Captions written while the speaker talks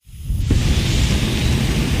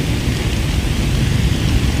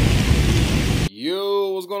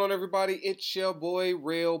on, everybody? It's your boy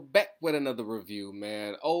Real back with another review,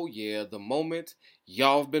 man. Oh yeah, the moment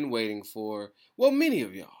y'all have been waiting for. Well, many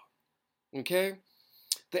of y'all. Okay?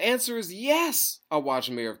 The answer is yes. I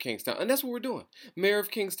watched Mayor of Kingstown, and that's what we're doing. Mayor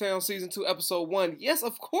of Kingstown season 2, episode 1. Yes,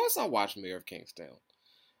 of course I watched Mayor of Kingstown.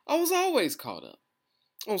 I was always caught up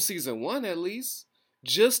on season 1 at least.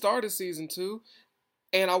 Just started season 2,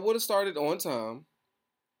 and I would have started on time,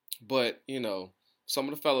 but some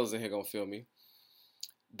of the fellas in here gonna feel me.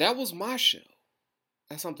 That was my show.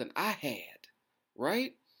 That's something I had,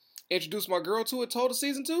 right? Introduced my girl to it, told her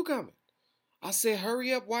season 2 coming. I said,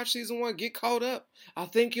 hurry up, watch season 1, get caught up. I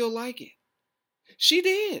think you'll like it. She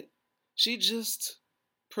did. She just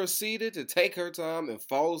proceeded to take her time and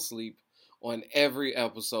fall asleep on every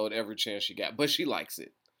episode, every chance she got. But she likes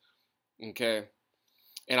it. Okay?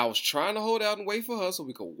 And I was trying to hold out and wait for her so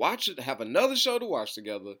we could watch it, have another show to watch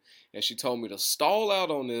together. And she told me to stall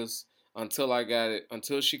out on this until I got it,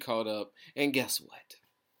 until she caught up. And guess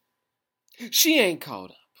what? She ain't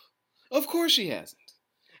caught up. Of course she hasn't.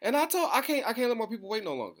 And I can't let my people wait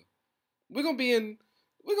no longer. We're gonna be in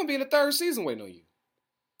the third season waiting on you.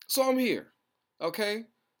 So I'm here. Okay?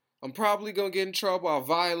 I'm probably gonna get in trouble. I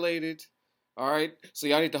violated. Alright? So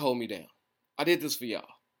y'all need to hold me down. I did this for y'all.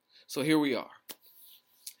 So here we are.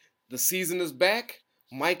 The season is back.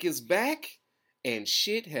 Mike is back. And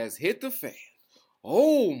shit has hit the fan.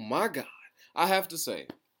 Oh my God. I have to say,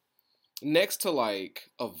 next to like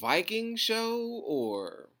a Viking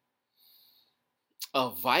show,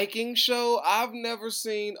 I've never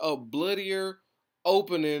seen a bloodier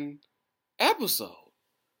opening episode.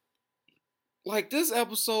 Like, this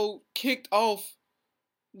episode kicked off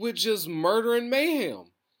with just murder and mayhem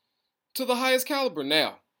to the highest caliber.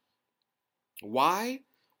 Now, why?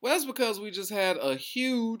 Well, that's because we just had a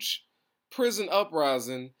huge prison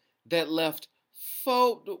uprising that left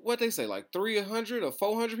 300 or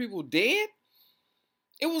 400 people dead?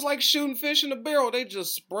 It was like shooting fish in a barrel. They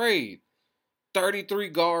just sprayed. 33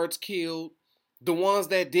 guards killed. The ones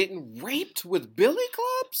that didn't, raped with billy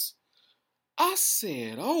clubs? I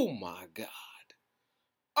said, oh my God.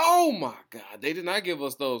 Oh my God. They did not give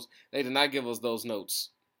us those notes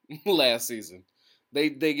last season. They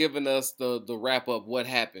given us the wrap up what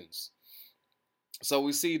happens. So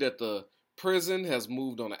we see that the prison has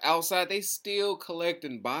moved on the outside. They still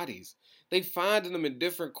collecting bodies. They finding them in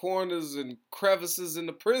different corners and crevices in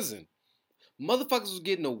the prison. Motherfuckers was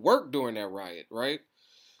getting to work during that riot, right?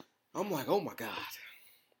 I'm like, oh my God.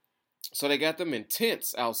 So they got them in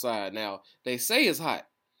tents outside. Now, they say it's hot.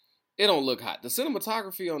 It don't look hot. The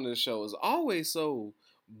cinematography on this show is always so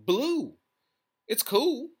blue. It's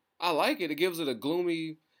cool. I like it. It gives it a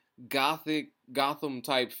gloomy, Gotham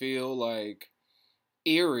type feel, like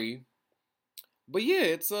eerie. But yeah,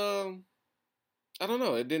 it's I don't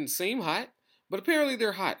know. It didn't seem hot, but apparently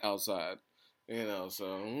they're hot outside.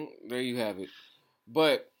 So there you have it.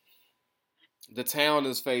 But the town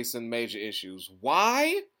is facing major issues.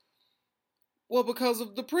 Why? Well, because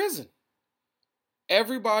of the prison.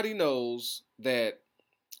 Everybody knows that,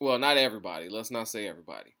 well, not everybody. Let's not say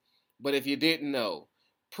everybody. But if you didn't know,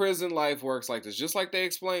 prison life works like this, just like they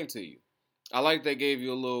explained to you. I like that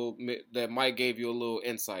Mike gave you a little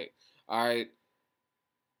insight. All right.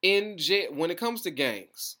 In jail, when it comes to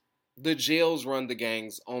gangs, the jails run the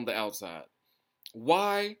gangs on the outside.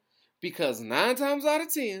 Why? Because 9 times out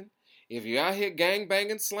of 10, if you're out here gang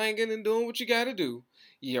banging, slanging, and doing what you gotta do,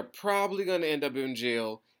 you're probably gonna end up in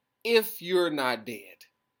jail if you're not dead.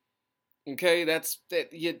 Okay,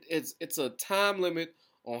 it's a time limit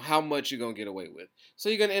on how much you're gonna get away with. So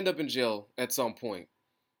you're gonna end up in jail at some point.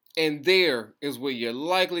 And there is where you're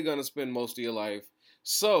likely gonna spend most of your life.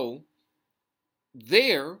 So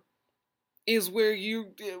there is where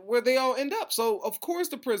they all end up. So of course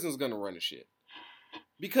the prison's gonna run the shit.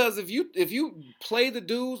 Because if you play the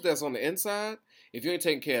dudes that's on the inside, if you ain't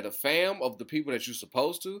taking care of the fam, of the people that you're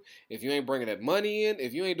supposed to, if you ain't bringing that money in,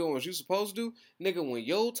 if you ain't doing what you're supposed to do, nigga, when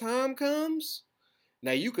your time comes,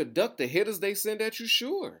 now you could duck the hitters they send at you,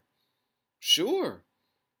 sure.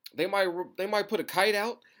 They might put a kite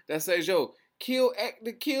out that says, yo, kill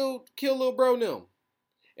little bro them.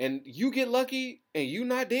 And you get lucky and you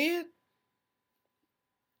not dead,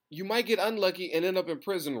 you might get unlucky and end up in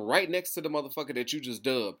prison right next to the motherfucker that you just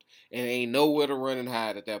dubbed. And ain't nowhere to run and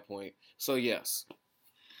hide at that point. So yes,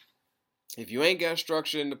 if you ain't got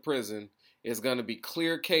structure in the prison, it's going to be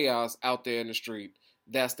clear chaos out there in the street.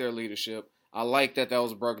 That's their leadership. I like that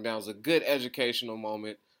was broken down. It was a good educational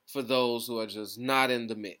moment for those who are just not in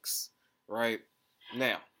the mix. Right?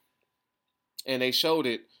 Now, and they showed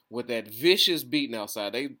it with that vicious beating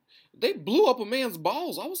outside. They blew up a man's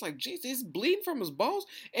balls. I was like, jeez, he's bleeding from his balls,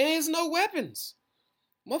 and there's no weapons.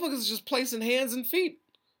 Motherfuckers is just placing hands and feet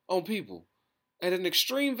on people at an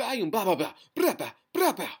extreme volume. Blah, blah, blah, blah, blah,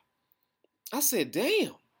 blah, blah. I said,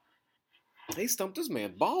 damn. They stumped this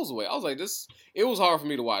man balls away. I was like, this. It was hard for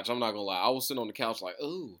me to watch. I'm not gonna lie. I was sitting on the couch like,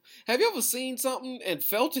 ooh. Have you ever seen something and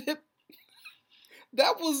felt it?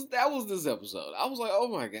 That was this episode. I was like, oh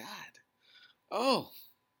my god. Oh,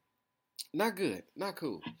 not good. Not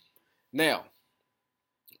cool. Now,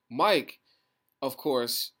 Mike, of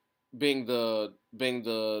course, being the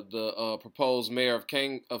proposed mayor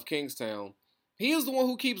of Kingstown, he is the one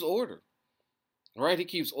who keeps order. Right? He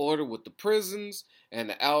keeps order with the prisons and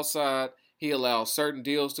the outside. He allows certain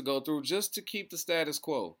deals to go through just to keep the status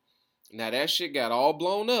quo. Now that shit got all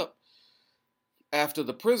blown up after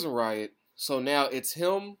the prison riot. So now it's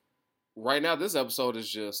him. Right now, this episode is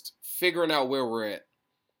just figuring out where we're at.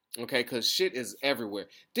 Okay, because shit is everywhere.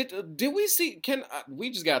 Did we see? We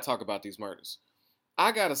just gotta talk about these murders.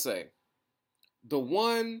 I gotta say, the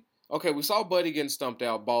one. Okay, we saw Buddy getting stumped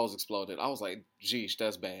out, balls exploded. I was like, geesh,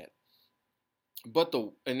 that's bad.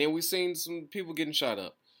 And then we seen some people getting shot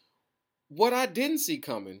up. What I didn't see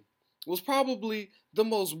coming was probably the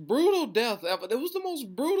most brutal death ever. It was the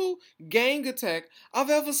most brutal gang attack I've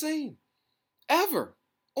ever seen. Ever.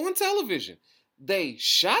 On television. They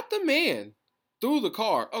shot the man through the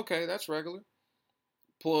car. Okay, that's regular.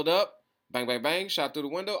 Pulled up. Bang, bang, bang. Shot through the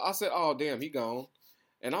window. I said, oh, damn, he gone.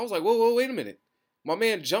 And I was like, whoa, wait a minute. My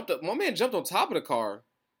man jumped on top of the car,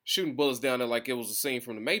 shooting bullets down there like it was a scene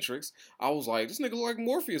from The Matrix. I was like, this nigga look like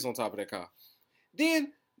Morpheus on top of that car.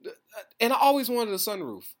 Then, and I always wanted a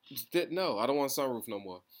sunroof. No, I don't want a sunroof no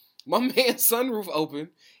more. My man's sunroof open.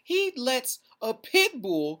 He lets a pit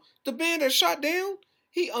bull, the man that shot down,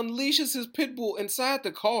 he unleashes his pit bull inside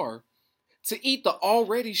the car to eat the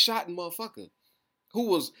already shot motherfucker. Who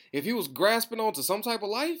was, if he was grasping onto some type of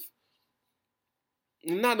life,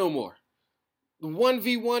 not no more.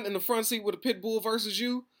 1v1 in the front seat with a pit bull versus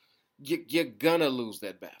you're gonna lose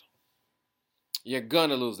that battle. You're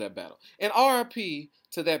gonna lose that battle. And RIP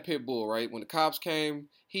to that pit bull, right? When the cops came,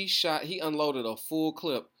 he unloaded a full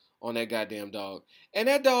clip on that goddamn dog. And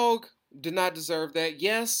that dog did not deserve that.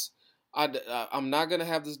 Yes, I'm not gonna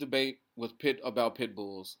have this debate with about pit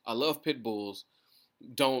bulls. I love pit bulls.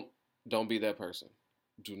 Don't be that person.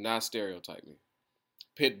 Do not stereotype me.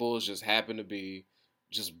 Pit bulls just happen to be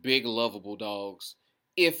just big, lovable dogs,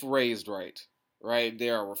 if raised right. Right?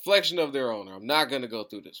 They're a reflection of their owner. I'm not going to go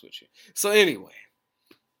through this with you. So anyway,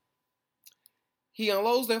 he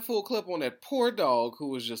unloads that full clip on that poor dog who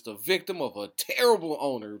was just a victim of a terrible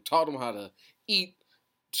owner who taught him how to eat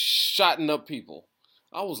shotting up people.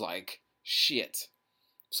 I was like, shit.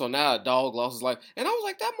 So now a dog lost his life. And I was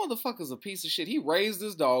like, that motherfucker's a piece of shit. He raised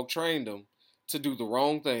this dog, trained him to do the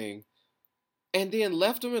wrong thing, and then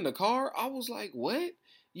left him in the car. I was like, what?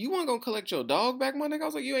 You weren't going to collect your dog back, my nigga? I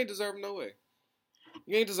was like, you ain't deserve no way.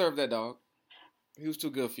 You ain't deserve that dog. He was too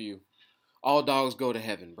good for you. All dogs go to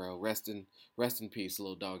heaven, bro. Rest in peace,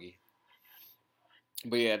 little doggy.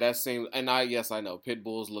 But yeah, that seems, and I know, pit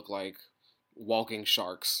bulls look like walking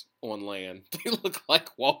sharks on land. They look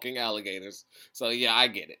like walking alligators. So yeah, I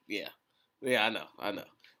get it. Yeah, I know.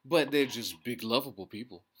 But they're just big, lovable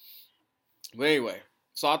people. But anyway,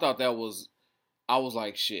 so I thought I was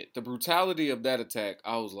like, shit. The brutality of that attack,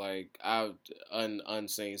 I was like,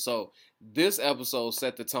 unseen. So this episode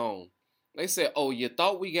set the tone. They said, oh, you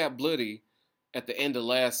thought we got bloody at the end of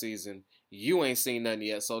last season. You ain't seen nothing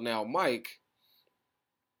yet. So now Mike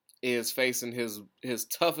is facing his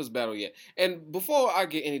toughest battle yet. And before I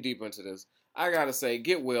get any deeper into this, I gotta say,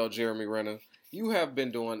 get well, Jeremy Renner. You have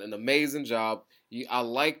been doing an amazing job. I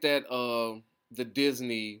like that the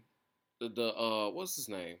Disney, what's his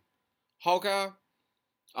name? Hawkeye.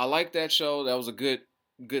 I like that show. That was a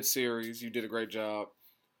good series. You did a great job.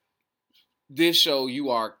 This show, you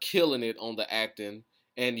are killing it on the acting,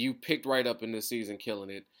 and you picked right up in this season, killing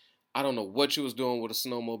it. I don't know what you was doing with a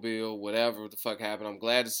snowmobile, whatever the fuck happened. I'm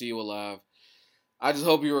glad to see you alive. I just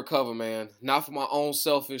hope you recover, man. Not for my own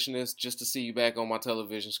selfishness, just to see you back on my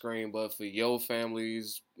television screen, but for your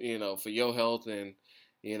families, for your health, and,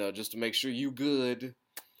 just to make sure you good.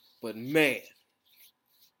 But man,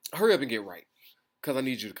 hurry up and get right, because I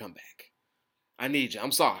need you to come back. I need you.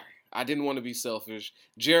 I'm sorry. I didn't want to be selfish.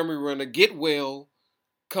 Jeremy Renner, get well,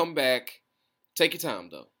 come back. Take your time,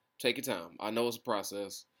 though. Take your time. I know it's a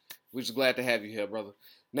process. We're just glad to have you here, brother.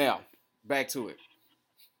 Now, back to it.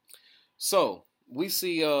 So, we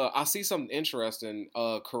see, I see something interesting.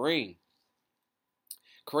 Kareem.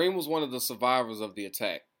 Kareem was one of the survivors of the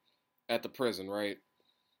attack at the prison, right?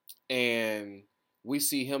 And we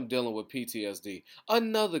see him dealing with PTSD.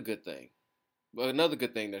 Another good thing. But another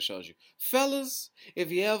good thing that shows you, fellas, if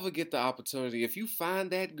you ever get the opportunity, if you find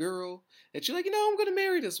that girl that you're like, I'm gonna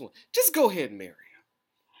marry this one, just go ahead and marry her.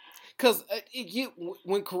 Cause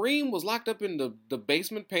when Kareem was locked up in the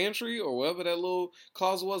basement pantry or wherever that little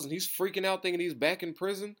closet was, and he's freaking out thinking he's back in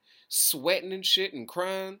prison, sweating and shit and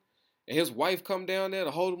crying, and his wife come down there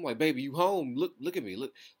to hold him like, baby, you home? Look at me,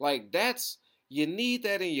 look. Like you need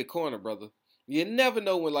that in your corner, brother. You never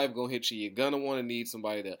know when life gonna hit you. You're gonna want to need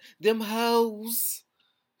somebody there. Them hoes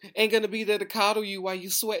ain't gonna be there to coddle you while you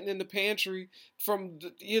sweating in the pantry from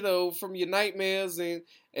from your nightmares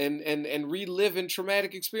and reliving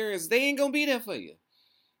traumatic experience. They ain't gonna be there for you.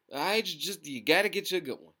 All right, you gotta get you a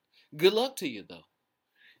good one. Good luck to you though.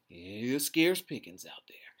 Yeah, scarce pickings out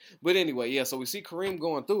there. But anyway, yeah. So we see Kareem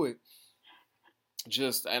going through it.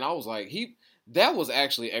 And I was like, that was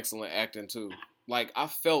actually excellent acting too. Like I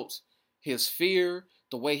felt his fear,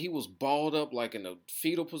 the way he was balled up, like in a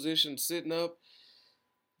fetal position, sitting up,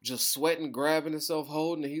 just sweating, grabbing himself,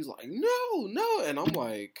 holding, and he's like, no. And I'm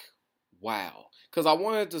like, wow. Because I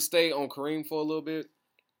wanted to stay on Kareem for a little bit.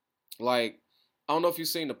 Like, I don't know if you've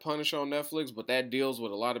seen The Punisher on Netflix, but that deals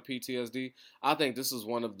with a lot of PTSD. I think this is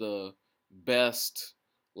one of the best,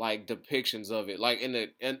 like, depictions of it. Like,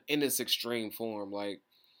 in its extreme form. Like,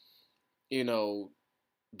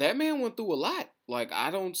 that man went through a lot. Like,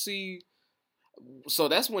 I don't see... So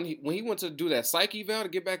that's when he went to do that psych eval to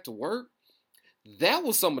get back to work. That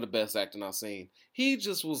was some of the best acting I've seen. He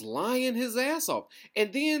just was lying his ass off.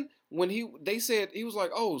 And then when they said, he was like,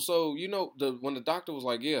 oh, so, when the doctor was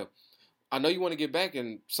like, yeah, I know you want to get back,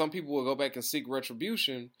 and some people will go back and seek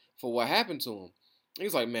retribution for what happened to him. He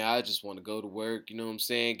was like, man, I just want to go to work, you know what I'm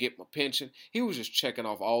saying, get my pension. He was just checking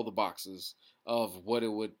off all the boxes of what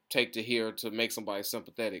it would take to hear to make somebody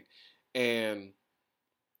sympathetic. And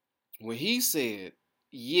when he said,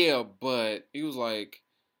 yeah, but he was like,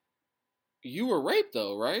 you were raped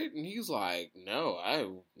though, right? And he's like, no,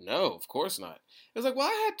 of course not. It's like, well,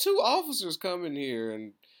 I had 2 officers come in here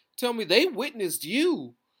and tell me they witnessed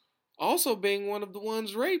you also being one of the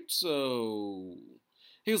ones raped. So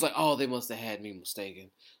he was like, oh, they must have had me mistaken.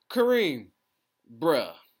 Kareem,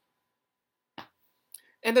 bruh.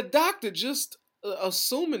 And the doctor just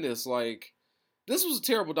assuming this, like, this was a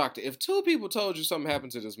terrible doctor. If 2 people told you something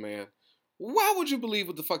happened to this man, why would you believe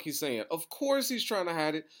what the fuck he's saying? Of course he's trying to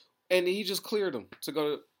hide it. And he just cleared him to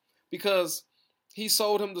go because he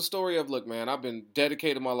sold him the story of, look, man, I've been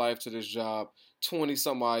dedicating my life to this job 20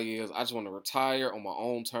 some odd years. I just want to retire on my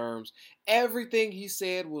own terms. Everything he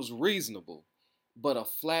said was reasonable, but a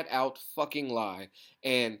flat out fucking lie.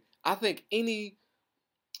 And I think any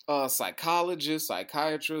psychologist,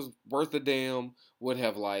 psychiatrist worth a damn would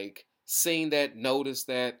have like seen that, noticed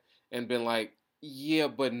that, and been like, yeah,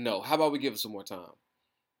 but no. How about we give it some more time?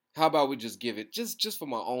 How about we just give it, just for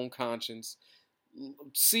my own conscience?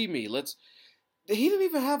 See me. He didn't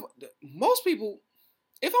even have, most people,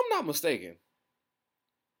 if I'm not mistaken,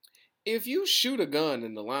 if you shoot a gun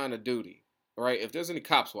in the line of duty, right, if there's any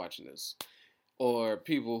cops watching this, or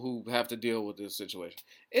people who have to deal with this situation,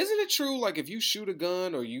 isn't it true, like, if you shoot a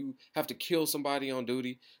gun or you have to kill somebody on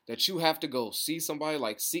duty, that you have to go see somebody,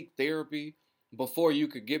 like, seek therapy before you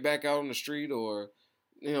could get back out on the street or,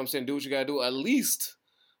 do what you gotta do? At least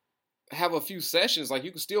have a few sessions. Like,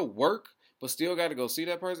 you can still work, but still got to go see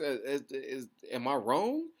that person. Am I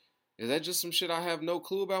wrong? Is that just some shit I have no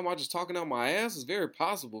clue about? Am I just talking out my ass? It's very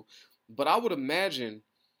possible. But I would imagine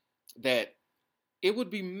that it would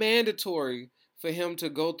be mandatory for him to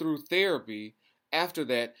go through therapy after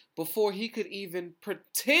that before he could even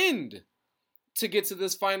pretend to get to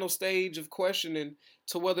this final stage of questioning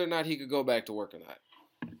to whether or not he could go back to work or not.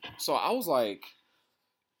 So I was like,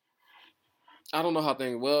 I don't know how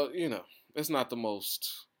things, it's not the most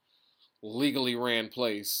legally ran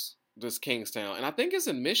place, this Kingstown. And I think it's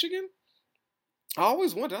in Michigan. I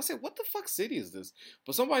always wondered, I said, what the fuck city is this?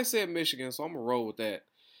 But somebody said Michigan, so I'm going to roll with that.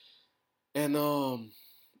 And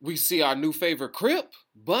we see our new favorite Crip,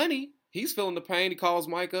 Bunny. He's feeling the pain. He calls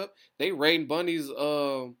Mike up. They raiding Bunny's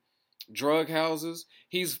drug houses.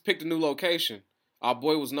 He's picked a new location. Our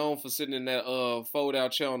boy was known for sitting in that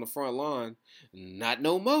fold-out chair on the front lawn. Not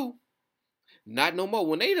no more. Not no more.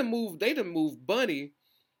 When they done moved Bunny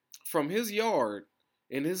from his yard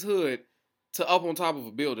in his hood to up on top of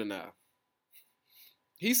a building now.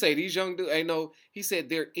 He said these young dudes ain't no, he said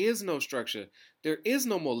there is no structure. There is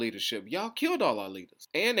no more leadership. Y'all killed all our leaders.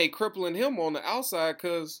 And they crippling him on the outside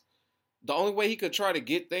because the only way he could try to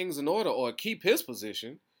get things in order or keep his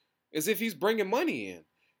position is if he's bringing money in.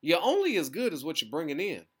 You're only as good as what you're bringing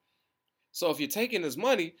in. So if you're taking his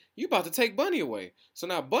money, you about to take Bunny away. So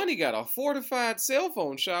now Bunny got a fortified cell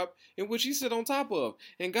phone shop in which he sit on top of.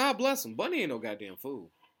 And God bless him, Bunny ain't no goddamn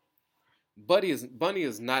fool. Bunny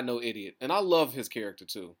is not no idiot. And I love his character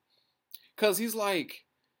too. Cause he's like,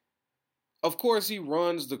 of course he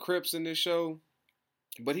runs the Crips in this show,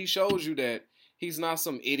 but he shows you that he's not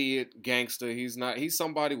some idiot gangster. He's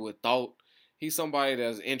somebody with thought. He's somebody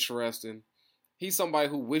that's interesting. He's somebody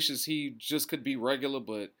who wishes he just could be regular,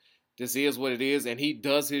 but this is what it is, and he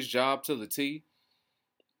does his job to the T.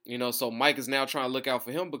 So Mike is now trying to look out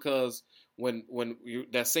for him because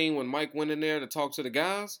that scene when Mike went in there to talk to the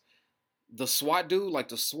guys, the SWAT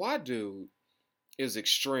dude is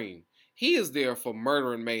extreme. He is there for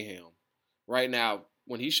murder and mayhem. Right now,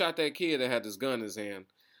 when he shot that kid that had this gun in his hand,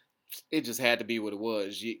 it just had to be what it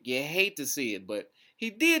was. You hate to see it, but he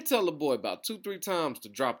did tell the boy about 2-3 times to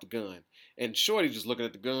drop the gun. And Shorty just looking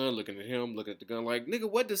at the gun, looking at him, looking at the gun, like, nigga,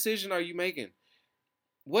 what decision are you making?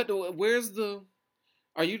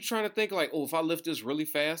 Are you trying to think like, oh, if I lift this really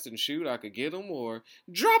fast and shoot, I could get him? Or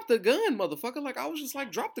drop the gun, motherfucker. Like, I was just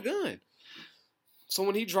like, drop the gun. So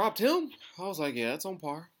when he dropped him, I was like, yeah, that's on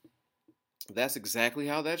par. That's exactly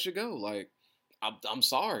how that should go. Like, I'm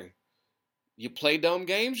sorry. You play dumb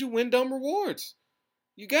games, you win dumb rewards.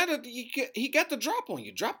 He got the drop on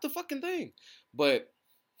you. Drop the fucking thing. But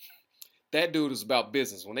that dude is about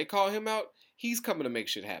business. When they call him out, he's coming to make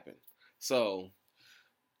shit happen. So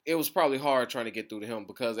it was probably hard trying to get through to him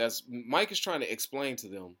because as Mike is trying to explain to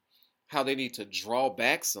them how they need to draw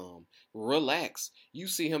back some, relax. You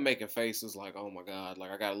see him making faces like, oh my God,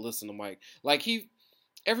 like I gotta listen to Mike. Like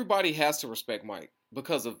everybody has to respect Mike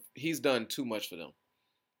because he's done too much for them.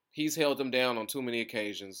 He's held them down on too many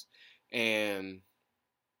occasions. And,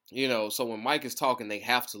 so when Mike is talking, they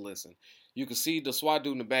have to listen. You can see the SWAT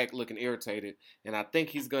dude in the back looking irritated. And I think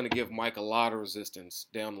he's going to give Mike a lot of resistance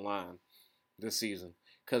down the line this season.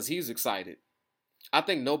 Because he's excited. I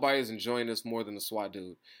think nobody's enjoying this more than the SWAT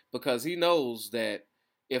dude. Because he knows that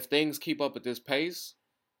if things keep up at this pace,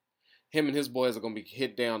 him and his boys are going to be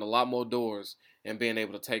hit down a lot more doors and being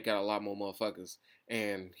able to take out a lot more motherfuckers.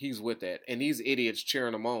 And he's with that. And these idiots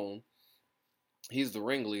cheering him on. He's the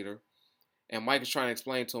ringleader. And Mike is trying to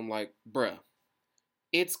explain to him like, bruh,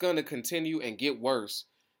 it's going to continue and get worse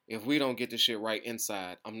if we don't get this shit right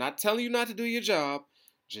inside. I'm not telling you not to do your job.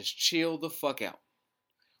 Just chill the fuck out.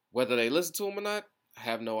 Whether they listen to him or not, I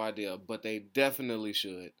have no idea. But they definitely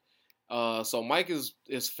should. So Mike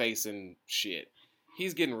is facing shit.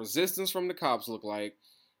 He's getting resistance from the cops, look like.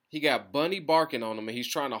 He got Bunny barking on him, and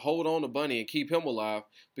he's trying to hold on to Bunny and keep him alive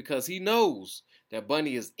because he knows that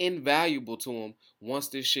Bunny is invaluable to him once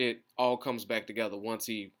this shit all comes back together, once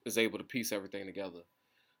he is able to piece everything together.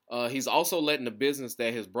 He's also letting the business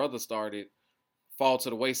that his brother started fall to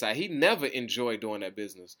the wayside. He never enjoyed doing that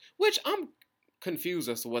business, which I'm confused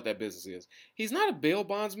as to what that business is. He's not a bail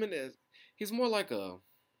bondsman. He's more like a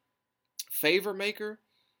favor maker,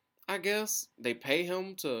 I guess. They pay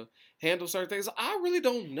him to handle certain things. I really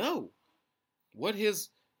don't know what his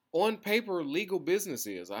on paper legal business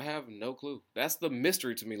is. I have no clue. That's the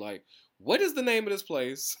mystery to me. Like, what is the name of this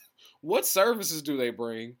place? What services do they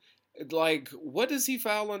bring? Like, what does he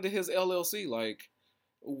file under his LLC? Like,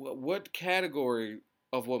 what category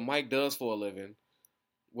of what Mike does for a living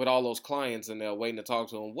with all those clients in there waiting to talk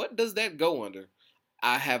to him? What does that go under?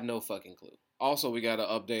 I have no fucking clue. Also, we got an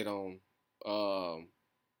update on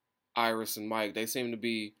Iris and Mike. They seem to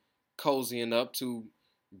be cozying up to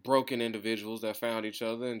broken individuals that found each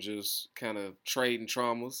other and just kind of trading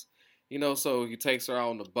traumas. So he takes her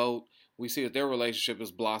out on the boat. We see that their relationship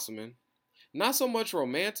is blossoming. Not so much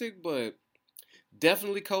romantic, but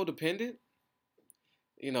definitely codependent.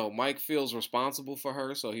 Mike feels responsible for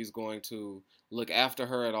her, so he's going to look after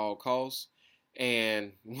her at all costs.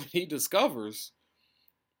 And when he discovers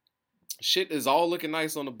shit is all looking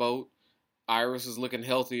nice on the boat, Iris is looking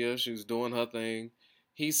healthier, she's doing her thing,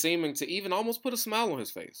 he's seeming to even almost put a smile on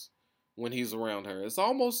his face when he's around her. It's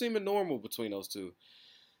almost seeming normal between those two.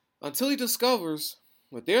 Until he discovers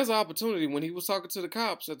that there's an opportunity when he was talking to the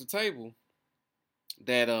cops at the table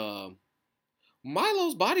that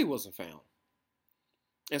Milo's body wasn't found.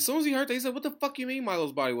 As soon as he heard that, he said, what the fuck you mean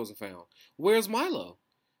Milo's body wasn't found? Where's Milo?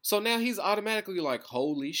 So now he's automatically like,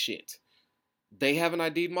 holy shit. They haven't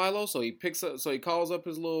ID'd Milo, so he calls up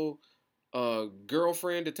his little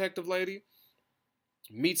girlfriend detective lady,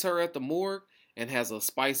 meets her at the morgue, and has a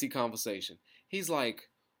spicy conversation. He's like,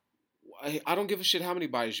 I don't give a shit how many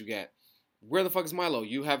bodies you got. Where the fuck is Milo?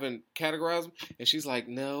 You haven't categorized him? And she's like,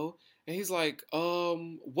 no. And he's like,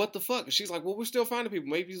 what the fuck? And she's like, well, we're still finding people.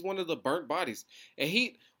 Maybe he's one of the burnt bodies. And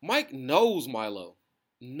Mike knows Milo.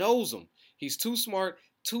 Knows him. He's too smart,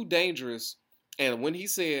 too dangerous. And when he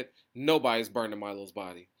said nobody's burning Milo's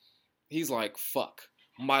body, he's like, fuck,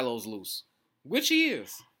 Milo's loose, which he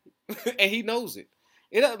is, and he knows it.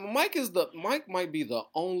 Mike might be the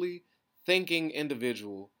only thinking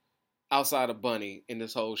individual outside of Bunny in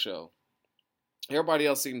this whole show. Everybody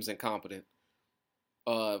else seems incompetent.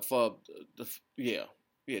 For the yeah,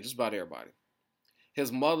 just about everybody.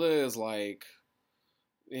 His mother is like,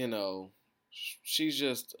 you know, she's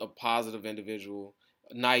just a positive individual,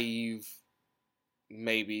 naive,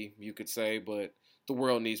 maybe you could say, but the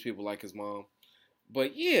world needs people like his mom.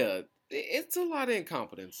 But yeah, it's a lot of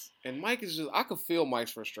incompetence, and Mike is just—I could feel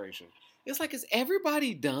Mike's frustration. It's like, is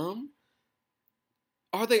everybody dumb?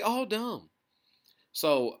 Are they all dumb?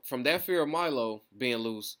 So from that fear of Milo being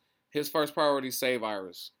loose, his first priority is save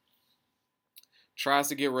Iris. Tries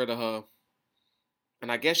to get rid of her.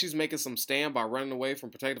 And I guess she's making some stand by running away from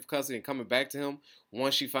protective custody and coming back to him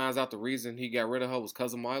once she finds out the reason he got rid of her was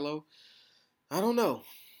because of Milo. I don't know.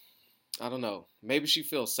 Maybe she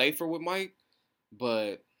feels safer with Mike,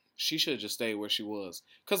 but she should have just stayed where she was.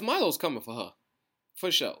 Because Milo's coming for her.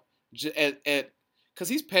 For sure. Because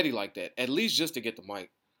he's petty like that. At least just to get to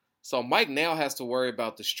Mike. So Mike now has to worry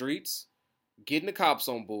about the streets, getting the cops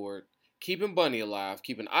on board, keeping Bunny alive,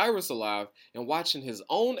 keeping Iris alive, and watching his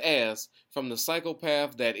own ass from the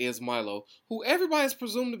psychopath that is Milo, who everybody's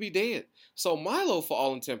presumed to be dead. So Milo, for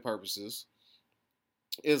all intent purposes,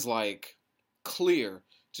 is like clear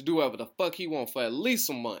to do whatever the fuck he wants for at least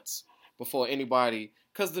some months before anybody,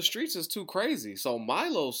 because the streets is too crazy. So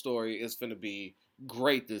Milo's story is finna be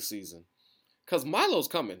great this season. Because Milo's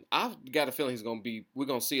coming. I've got a feeling we're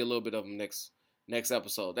going to see a little bit of him next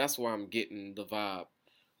episode. That's where I'm getting the vibe.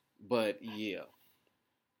 But yeah.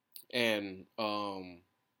 And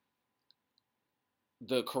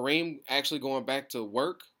the Kareem actually going back to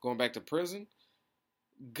work, going back to prison,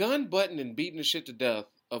 gun butting and beating the shit to death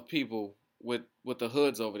of people with the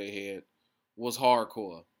hoods over their head was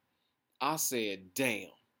hardcore. I said, damn.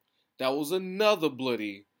 That was another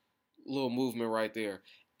bloody little movement right there.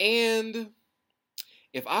 And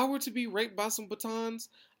if I were to be raped by some batons,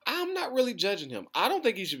 I'm not really judging him. I don't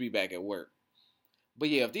think he should be back at work. But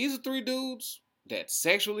yeah, if these are three dudes that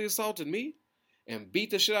sexually assaulted me and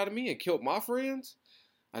beat the shit out of me and killed my friends,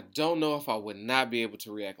 I don't know if I would not be able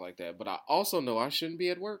to react like that. But I also know I shouldn't be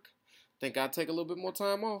at work. Think I'd take a little bit more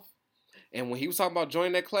time off. And when he was talking about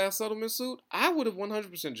joining that class settlement suit, I would have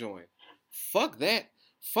 100% joined. Fuck that.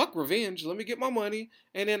 Fuck revenge. Let me get my money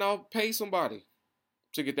and then I'll pay somebody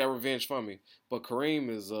to get that revenge from me. But Kareem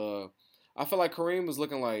is, I feel like Kareem is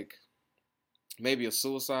looking like maybe a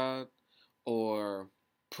suicide or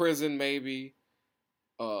prison maybe.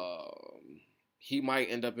 He might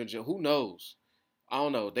end up in jail. Who knows? I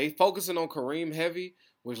don't know. They focusing on Kareem heavy,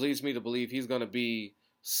 which leads me to believe he's going to be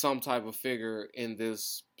some type of figure in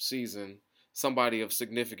this season. Somebody of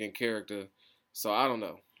significant character. So I don't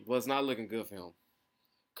know. Well, it's not looking good for him.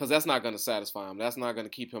 Because that's not going to satisfy him. That's not going to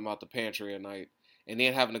keep him out the pantry at night. And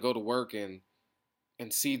then having to go to work and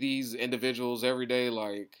see these individuals every day,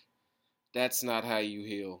 like, that's not how you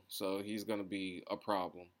heal. So he's going to be a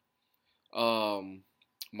problem.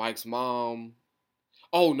 Mike's mom.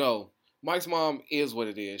 Oh, no. Mike's mom is what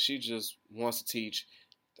it is. She just wants to teach.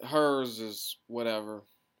 Hers is whatever.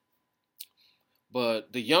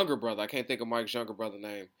 But the younger brother, I can't think of Mike's younger brother's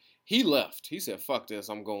name. He left. He said, fuck this.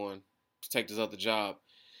 I'm going to take this other job.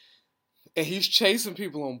 And he's chasing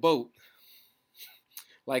people on boat.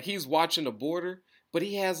 Like he's watching the border, but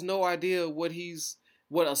he has no idea what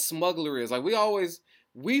a smuggler is. Like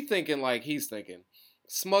we thinking like he's thinking.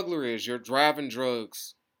 Smuggler is you're driving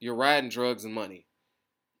drugs, you're riding drugs and money.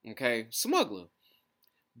 Okay? Smuggler.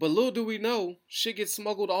 But little do we know, shit gets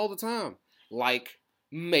smuggled all the time. Like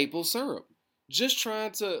maple syrup.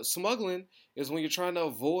 Smuggling is when you're trying to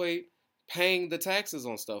avoid paying the taxes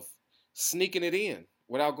on stuff. Sneaking it in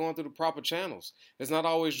without going through the proper channels. It's not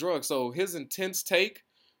always drugs. So his intense take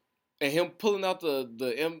and him pulling out the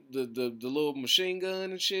little machine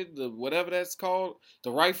gun and shit, the whatever that's called,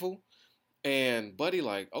 the rifle, and Buddy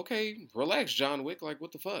like, okay, relax, John Wick, like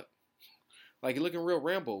what the fuck? Like you're looking real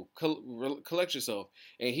Rambo. Collect yourself.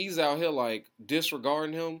 And he's out here like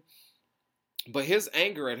disregarding him. But his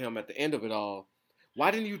anger at him at the end of it all,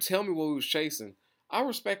 why didn't you tell me what we was chasing? I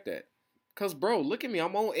respect that. Cause bro, look at me,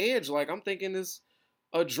 I'm on edge. Like I'm thinking it's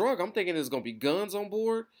a drug. I'm thinking there's gonna be guns on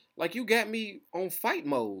board. Like you got me on fight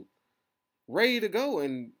mode. Ready to go,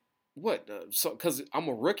 and what? So, cause I'm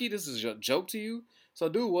a rookie, this is a joke to you. So,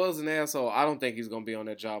 dude was an asshole. I don't think he's gonna be on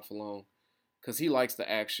that job for long, cause he likes the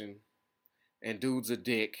action, and dude's a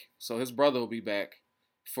dick. So his brother will be back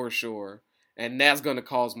for sure, and that's gonna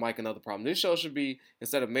cause Mike another problem. This show should be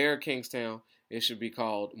instead of Mayor of Kingstown, It should be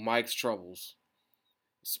called Mike's Troubles.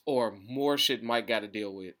 Or More Shit Mike Got to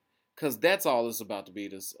Deal With. Because that's all it's about to be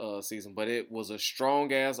this season. But it was a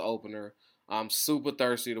strong-ass opener. I'm super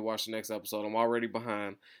thirsty to watch the next episode. I'm already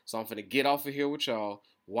behind. So I'm finna get off of here with y'all,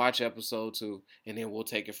 watch episode 2, and then we'll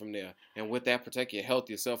take it from there. And with that, protect your health,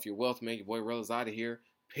 yourself, your wealth, man. Your boy Rel is out of here.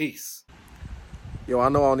 Peace. Yo, I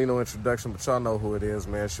know I don't need no introduction, but y'all know who it is,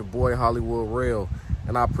 man. It's your boy Hollywood Rel.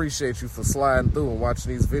 And I appreciate you for sliding through and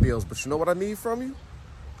watching these videos. But you know what I need from you?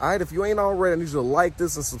 All right, if you ain't already, I need you to like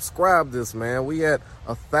this and subscribe this, man. We at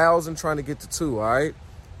 1,000 trying to get to 2, all right?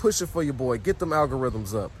 Push it for your boy. Get them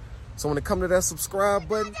algorithms up. So when it come to that subscribe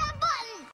button,